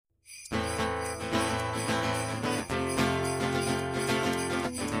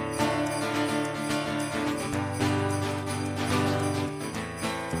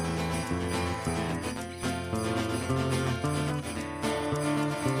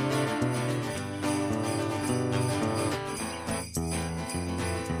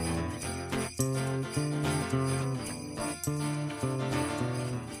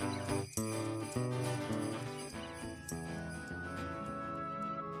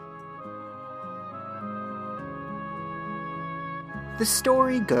The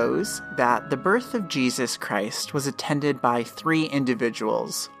story goes that the birth of Jesus Christ was attended by three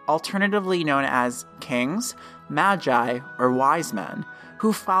individuals, alternatively known as kings, magi, or wise men,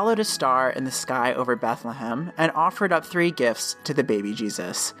 who followed a star in the sky over Bethlehem and offered up three gifts to the baby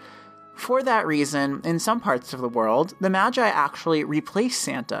Jesus. For that reason, in some parts of the world, the Magi actually replaced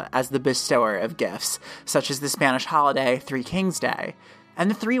Santa as the bestower of gifts, such as the Spanish holiday Three Kings Day,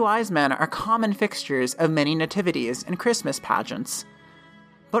 and the three wise men are common fixtures of many nativities and Christmas pageants.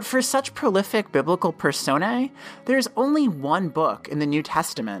 But for such prolific biblical personae, there's only one book in the New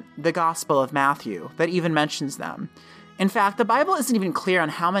Testament, the Gospel of Matthew, that even mentions them. In fact, the Bible isn't even clear on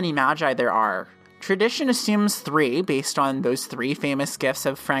how many Magi there are. Tradition assumes three, based on those three famous gifts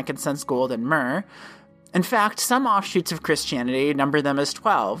of frankincense, gold, and myrrh. In fact, some offshoots of Christianity number them as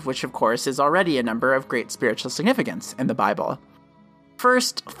 12, which of course is already a number of great spiritual significance in the Bible.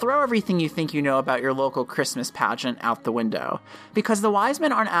 First, throw everything you think you know about your local Christmas pageant out the window, because the wise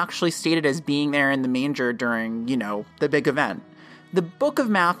men aren't actually stated as being there in the manger during, the big event. The book of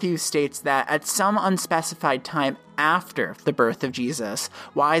Matthew states that at some unspecified time after the birth of Jesus,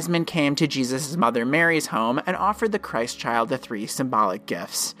 wise men came to Jesus' mother Mary's home and offered the Christ child the three symbolic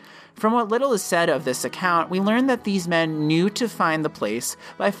gifts. From what little is said of this account, we learn that these men knew to find the place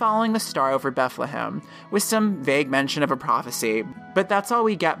by following the star over Bethlehem, with some vague mention of a prophecy, but that's all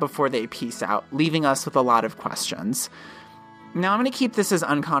we get before they peace out, leaving us with a lot of questions. Now I'm going to keep this as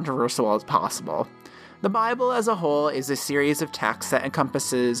uncontroversial as possible. The Bible as a whole is a series of texts that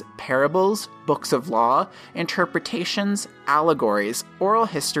encompasses parables, books of law, interpretations, allegories, oral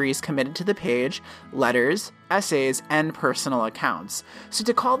histories committed to the page, letters, essays, and personal accounts. So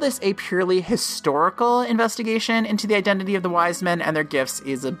to call this a purely historical investigation into the identity of the wise men and their gifts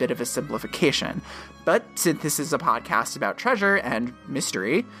is a bit of a simplification. But since this is a podcast about treasure and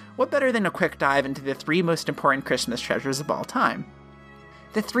mystery, what better than a quick dive into the three most important Christmas treasures of all time?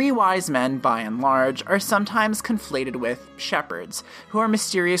 The three wise men, by and large, are sometimes conflated with shepherds, who are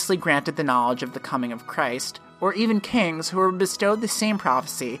mysteriously granted the knowledge of the coming of Christ, or even kings who are bestowed the same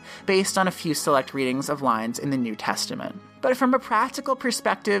prophecy based on a few select readings of lines in the New Testament. But from a practical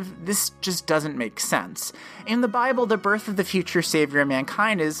perspective, this just doesn't make sense. In the Bible, the birth of the future savior of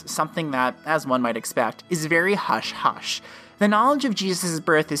mankind is something that, as one might expect, is very hush-hush. The knowledge of Jesus'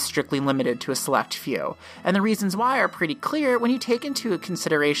 birth is strictly limited to a select few, and the reasons why are pretty clear when you take into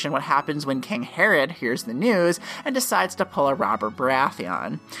consideration what happens when King Herod hears the news and decides to pull a Robert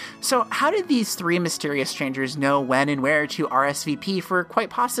Baratheon. So how did these three mysterious strangers know when and where to RSVP for quite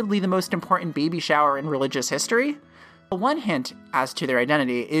possibly the most important baby shower in religious history? One hint as to their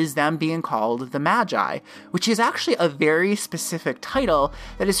identity is them being called the Magi, which is actually a very specific title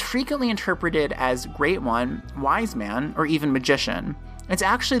that is frequently interpreted as Great One, Wise Man, or even Magician. It's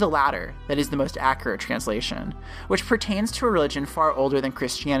actually the latter that is the most accurate translation, which pertains to a religion far older than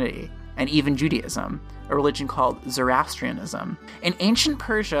Christianity, and even Judaism, a religion called Zoroastrianism. In ancient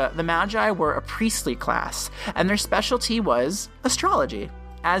Persia, the Magi were a priestly class, and their specialty was astrology,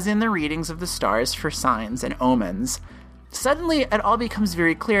 as in the readings of the stars for signs and omens. Suddenly, it all becomes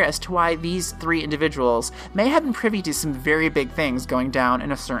very clear as to why these three individuals may have been privy to some very big things going down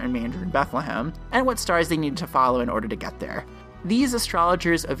in a certain manger in Bethlehem, and what stars they needed to follow in order to get there. These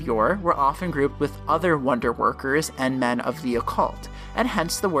astrologers of yore were often grouped with other wonder workers and men of the occult, and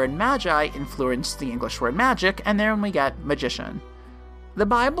hence the word magi influenced the English word magic, and therein we get magician. The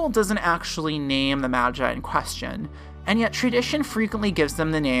Bible doesn't actually name the magi in question, and yet tradition frequently gives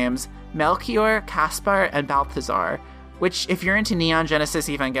them the names Melchior, Caspar, and Balthazar, which, if you're into Neon Genesis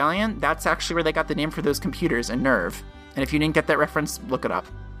Evangelion, that's actually where they got the name for those computers in Nerve. And if you didn't get that reference, look it up.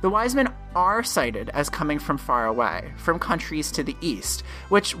 The wise men are cited as coming from far away, from countries to the east,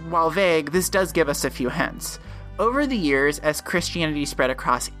 which, while vague, this does give us a few hints. Over the years, as Christianity spread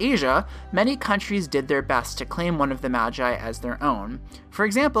across Asia, many countries did their best to claim one of the Magi as their own. For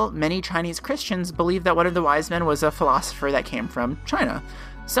example, many Chinese Christians believe that one of the wise men was a philosopher that came from China.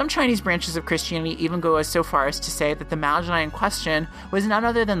 Some Chinese branches of Christianity even go as so far as to say that the Magi in question was none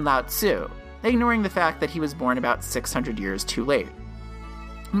other than Lao Tzu, ignoring the fact that he was born about 600 years too late.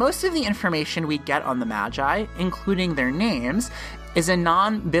 Most of the information we get on the Magi, including their names, is a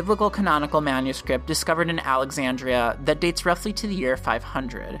non-biblical canonical manuscript discovered in Alexandria that dates roughly to the year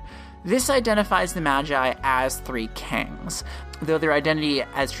 500. This identifies the Magi as three kings, though their identity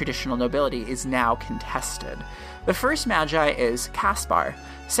as traditional nobility is now contested. The first Magi is Caspar,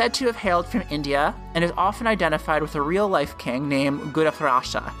 said to have hailed from India, and is often identified with a real-life king named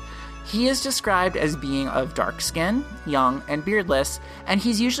Gudafarasha. He is described as being of dark skin, young, and beardless, and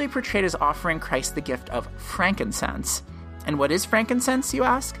he's usually portrayed as offering Christ the gift of frankincense. And what is frankincense, you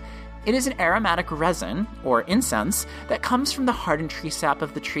ask? It is an aromatic resin, or incense, that comes from the hardened tree sap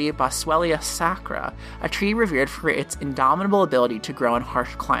of the tree Boswellia sacra, a tree revered for its indomitable ability to grow in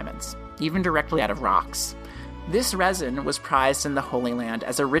harsh climates, even directly out of rocks. This resin was prized in the Holy Land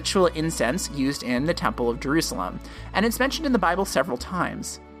as a ritual incense used in the Temple of Jerusalem, and it's mentioned in the Bible several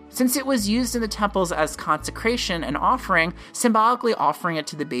times. Since it was used in the temples as consecration and offering, symbolically offering it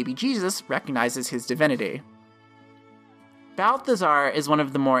to the baby Jesus recognizes his divinity. Balthazar is one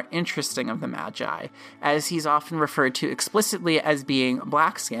of the more interesting of the Magi, as he's often referred to explicitly as being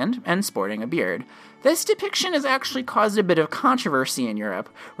black-skinned and sporting a beard. This depiction has actually caused a bit of controversy in Europe,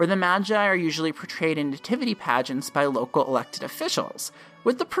 where the Magi are usually portrayed in nativity pageants by local elected officials,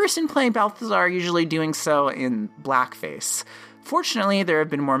 with the person playing Balthazar usually doing so in blackface. Fortunately, there have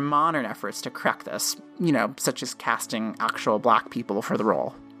been more modern efforts to correct this, such as casting actual black people for the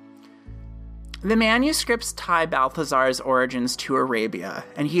role. The manuscripts tie Balthazar's origins to Arabia,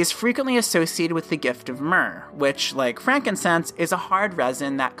 and he is frequently associated with the gift of myrrh, which, like frankincense, is a hard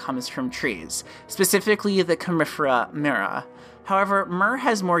resin that comes from trees, specifically the Commiphora myrrha. However, myrrh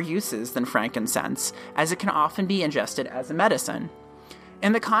has more uses than frankincense, as it can often be ingested as a medicine.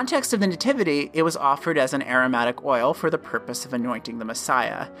 In the context of the Nativity, it was offered as an aromatic oil for the purpose of anointing the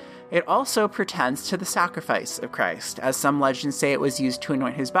Messiah. It also pretends to the sacrifice of Christ, as some legends say it was used to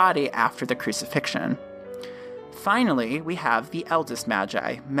anoint his body after the crucifixion. Finally, we have the eldest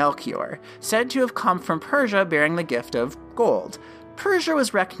Magi, Melchior, said to have come from Persia bearing the gift of gold. Persia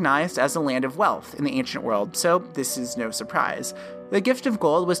was recognized as a land of wealth in the ancient world, so this is no surprise. The gift of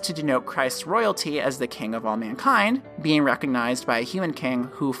gold was to denote Christ's royalty as the king of all mankind, being recognized by a human king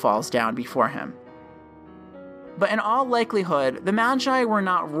who falls down before him. But in all likelihood, the Magi were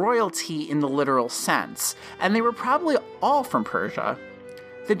not royalty in the literal sense, and they were probably all from Persia.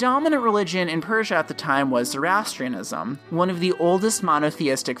 The dominant religion in Persia at the time was Zoroastrianism, one of the oldest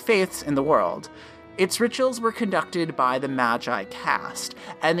monotheistic faiths in the world. Its rituals were conducted by the Magi caste,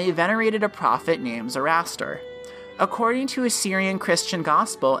 and they venerated a prophet named Zoroaster. According to a Syrian Christian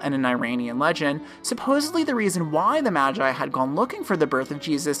gospel and an Iranian legend, supposedly the reason why the Magi had gone looking for the birth of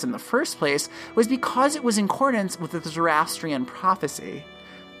Jesus in the first place was because it was in accordance with the Zoroastrian prophecy.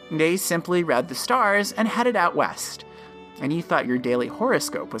 They simply read the stars and headed out west. And you thought your daily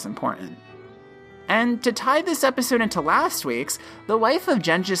horoscope was important. And to tie this episode into last week's, the wife of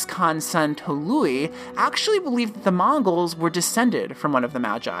Genghis Khan's son Tolui actually believed that the Mongols were descended from one of the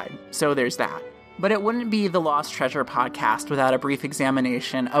Magi, so there's that. But it wouldn't be the Lost Treasure podcast without a brief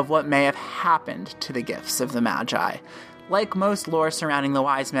examination of what may have happened to the gifts of the Magi. Like most lore surrounding the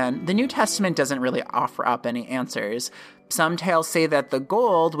wise men, the New Testament doesn't really offer up any answers. Some tales say that the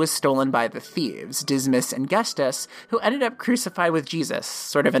gold was stolen by the thieves, Dismas and Gestas, who ended up crucified with Jesus,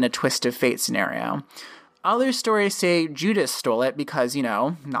 sort of in a twist of fate scenario. Other stories say Judas stole it because,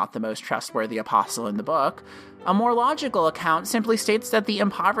 not the most trustworthy apostle in the book. A more logical account simply states that the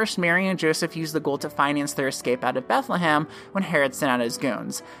impoverished Mary and Joseph used the gold to finance their escape out of Bethlehem when Herod sent out his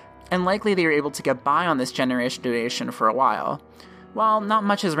goons, and likely they were able to get by on this generous donation for a while. While not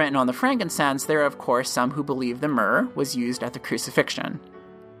much is written on the frankincense, there are of course some who believe the myrrh was used at the crucifixion.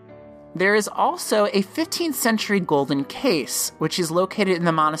 There is also a 15th century golden case, which is located in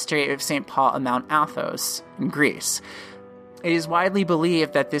the monastery of St. Paul of Mount Athos in Greece. It is widely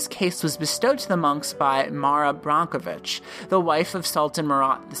believed that this case was bestowed to the monks by Mara Brankovic, the wife of Sultan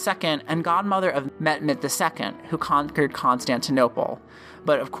Murat II and godmother of Mehmed II, who conquered Constantinople.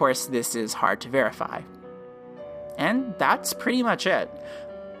 But of course, this is hard to verify. And that's pretty much it.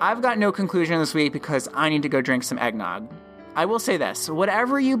 I've got no conclusion this week because I need to go drink some eggnog. I will say this,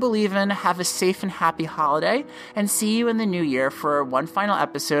 whatever you believe in, have a safe and happy holiday, and see you in the new year for one final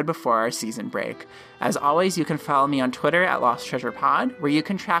episode before our season break. As always, you can follow me on Twitter at Lost Treasure Pod, where you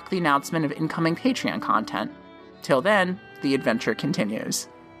can track the announcement of incoming Patreon content. Till then, the adventure continues.